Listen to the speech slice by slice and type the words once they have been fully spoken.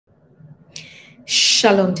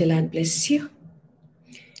Shalom, the Lord bless you.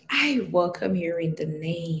 I welcome you in the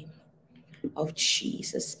name of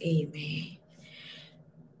Jesus. Amen.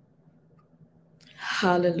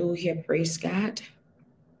 Hallelujah. Praise God.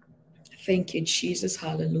 Thank you, Jesus.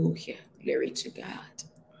 Hallelujah. Glory to God.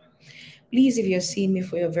 Please, if you're seeing me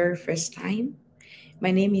for your very first time, my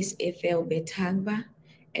name is Ethel Betagba,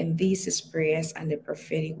 and this is Prayers and the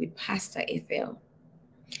Prophetic with Pastor Ethel.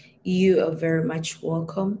 You are very much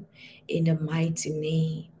welcome in the mighty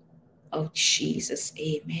name of Jesus.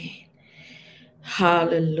 Amen.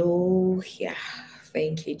 Hallelujah.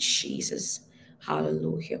 Thank you, Jesus.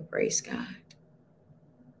 Hallelujah. Praise God.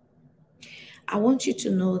 I want you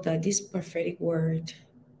to know that this prophetic word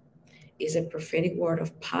is a prophetic word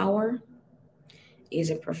of power,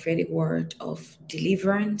 is a prophetic word of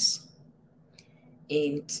deliverance,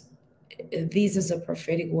 and this is a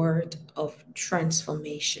prophetic word of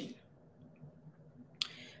transformation.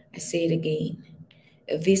 I say it again.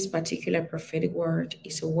 This particular prophetic word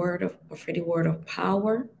is a prophetic word of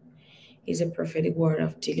power, is a prophetic word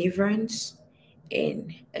of deliverance,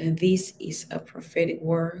 and this is a prophetic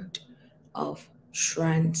word of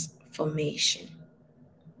transformation.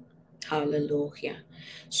 Hallelujah.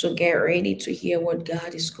 So get ready to hear what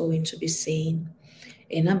God is going to be saying.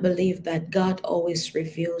 And I believe that God always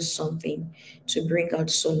reveals something to bring out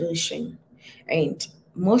solution. And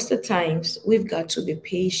most of the times we've got to be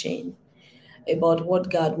patient about what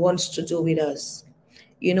God wants to do with us.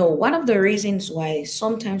 You know, one of the reasons why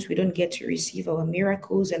sometimes we don't get to receive our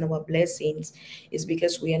miracles and our blessings is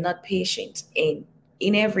because we are not patient in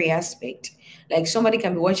every aspect. Like somebody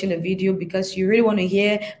can be watching a video because you really want to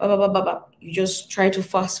hear blah, blah, blah, blah, blah. You just try to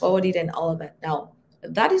fast forward it and all that. Now,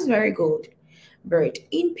 that is very good, but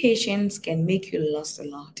impatience can make you lose a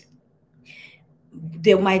lot.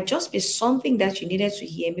 There might just be something that you needed to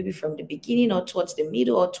hear, maybe from the beginning or towards the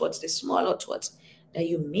middle or towards the small or towards that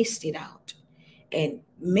you missed it out. And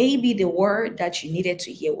maybe the word that you needed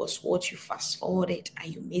to hear was what you fast forwarded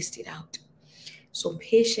and you missed it out. So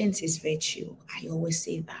patience is virtue. I always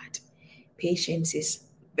say that. Patience is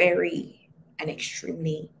very and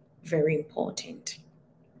extremely very important.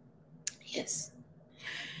 Yes.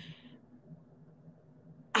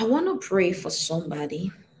 I want to pray for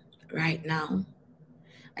somebody right now.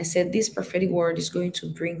 I said this prophetic word is going to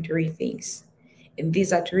bring three things. And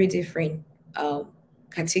these are three different um,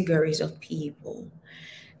 categories of people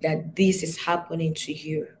that this is happening to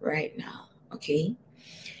you right now. Okay.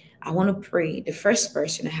 I want to pray. The first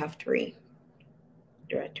person, I have three.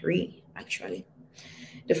 There are three, actually.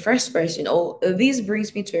 The first person, this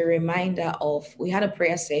brings me to a reminder of we had a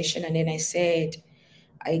prayer session, and then I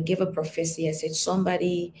gave a prophecy. I said,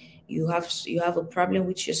 somebody, you have a problem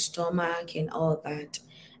with your stomach and all that.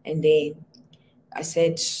 And then I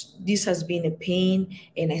said, this has been a pain.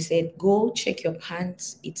 And I said, go check your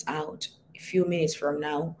pants. It's out a few minutes from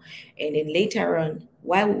now. And then later on,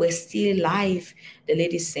 while we were still live, the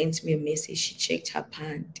lady sent me a message. She checked her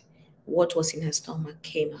pant. What was in her stomach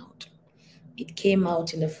came out. It came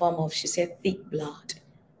out in the form of, she said, thick blood.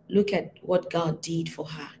 Look at what God did for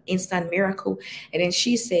her. Instant miracle. And then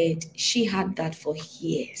she said she had that for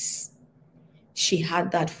years. She had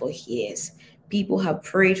that for years. People have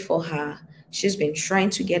prayed for her. She's been trying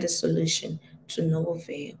to get a solution to no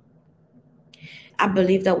avail. I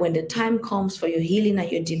believe that when the time comes for your healing and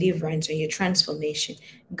your deliverance and your transformation,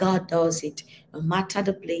 God does it no matter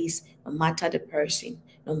the place, no matter the person,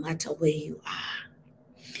 no matter where you are.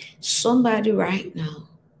 Somebody right now,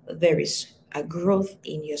 there is a growth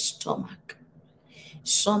in your stomach.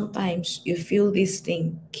 Sometimes you feel this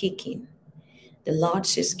thing kicking. The Lord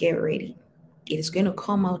says, get ready. It is going to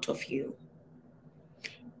come out of you.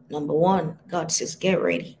 Number one, God says, get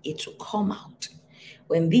ready. It will come out.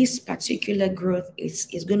 When this particular growth is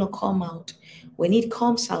going to come out, when it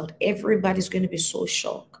comes out, everybody's going to be so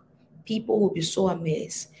shocked. People will be so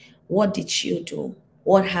amazed. What did you do?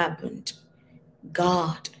 What happened?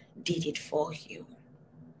 God did it for you.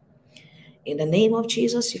 In the name of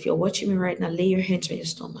Jesus, if you're watching me right now, lay your hands on your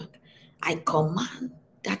stomach. I command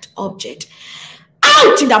that object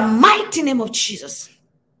out in the mighty name of Jesus.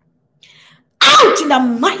 Out in the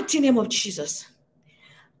mighty name of Jesus.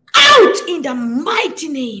 Out in the mighty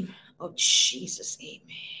name of Jesus. Amen.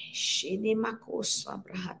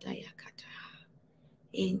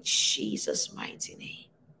 In Jesus' mighty name.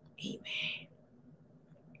 Amen.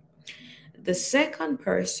 The second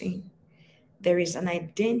person, there is an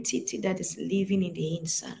identity that is living in the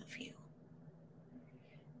inside of you.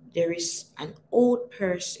 There is an old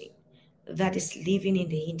person that is living in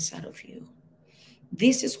the inside of you.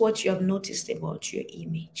 This is what you have noticed about your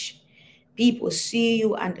image. People see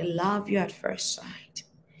you and they love you at first sight.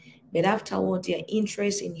 but afterward, their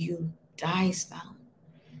interest in you dies down.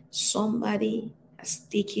 Somebody has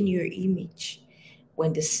taken your image.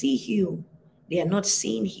 When they see you, they are not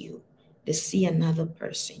seeing you, they see another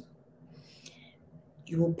person.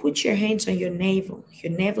 You will put your hands on your navel.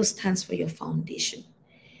 Your navel stands for your foundation.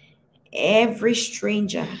 Every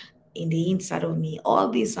stranger in the inside of me, all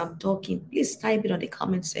this I'm talking, please type it on the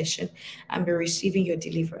comment section and be receiving your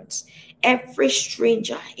deliverance. Every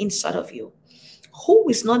stranger inside of you who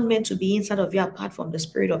is not meant to be inside of you apart from the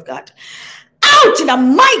Spirit of God, out in the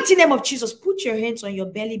mighty name of Jesus. Put your hands on your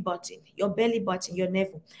belly button, your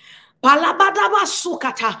navel. Palabadaba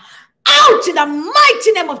sukata. Out in the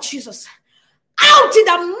mighty name of Jesus. Out in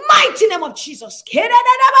the mighty name of Jesus.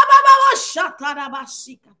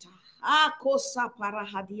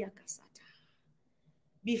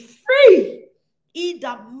 Be free in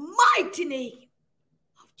the mighty name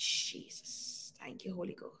of Jesus. Thank you,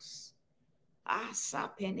 Holy Ghost.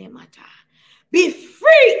 Be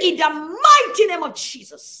free in the mighty name of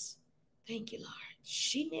Jesus. Thank you, Lord.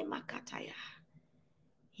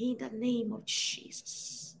 In the name of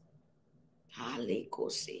Jesus.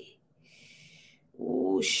 Halekose.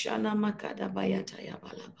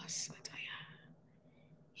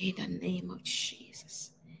 In the name of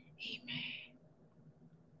Jesus. Amen.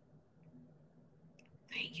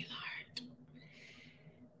 Thank you, Lord.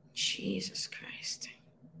 Jesus Christ.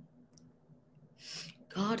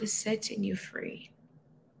 God is setting you free.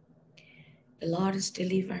 The Lord is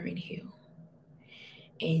delivering you.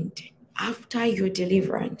 And after your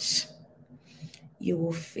deliverance, you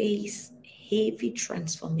will face heavy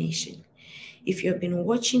transformation. If you've been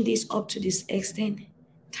watching this up to this extent,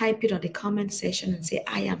 type it on the comment section and say,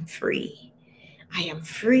 I am free. I am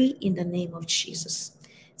free in the name of Jesus.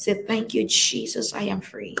 Say, thank you, Jesus, I am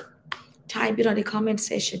free. Type it on the comment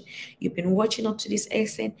section. You've been watching up to this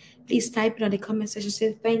extent. Please type it on the comment section.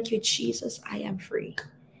 Say, thank you, Jesus, I am free.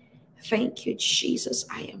 Thank you, Jesus,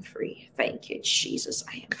 I am free. Thank you, Jesus,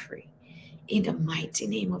 I am free. In the mighty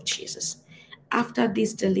name of Jesus. After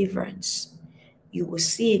this deliverance, you will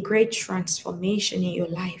see a great transformation in your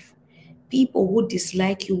life. People who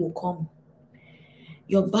dislike you will come.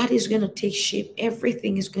 Your body is going to take shape.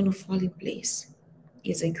 Everything is going to fall in place.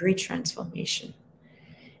 It's a great transformation.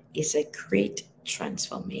 It's a great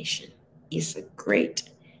transformation. It's a great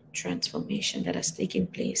transformation that has taken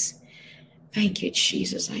place. Thank you,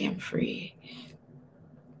 Jesus, I am free.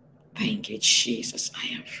 Thank you, Jesus, I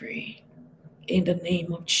am free. In the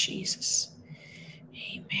name of Jesus.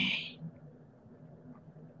 Amen.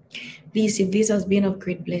 Please, if this has been of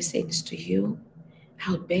great blessings to you,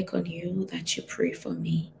 I would beg on you that you pray for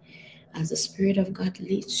me as the Spirit of God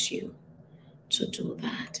leads you to do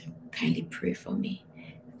that. Kindly pray for me.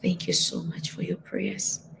 Thank you so much for your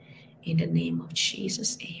prayers. In the name of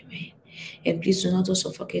Jesus, amen. And please do not also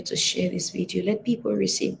forget to share this video. Let people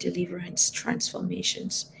receive deliverance,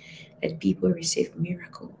 transformations. Let people receive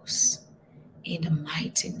miracles. In the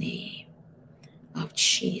mighty name of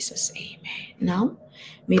Jesus, amen. Now,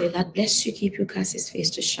 may the Lord bless you, keep you, cast his face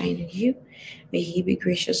to shine on you. May he be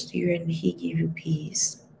gracious to you and may he give you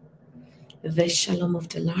peace. The shalom of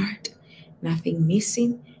the Lord, nothing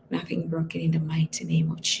missing, nothing broken in the mighty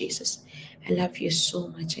name of Jesus. I love you so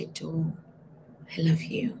much, I do. I love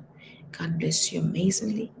you. God bless you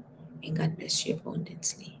amazingly and God bless you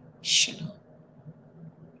abundantly. Shalom.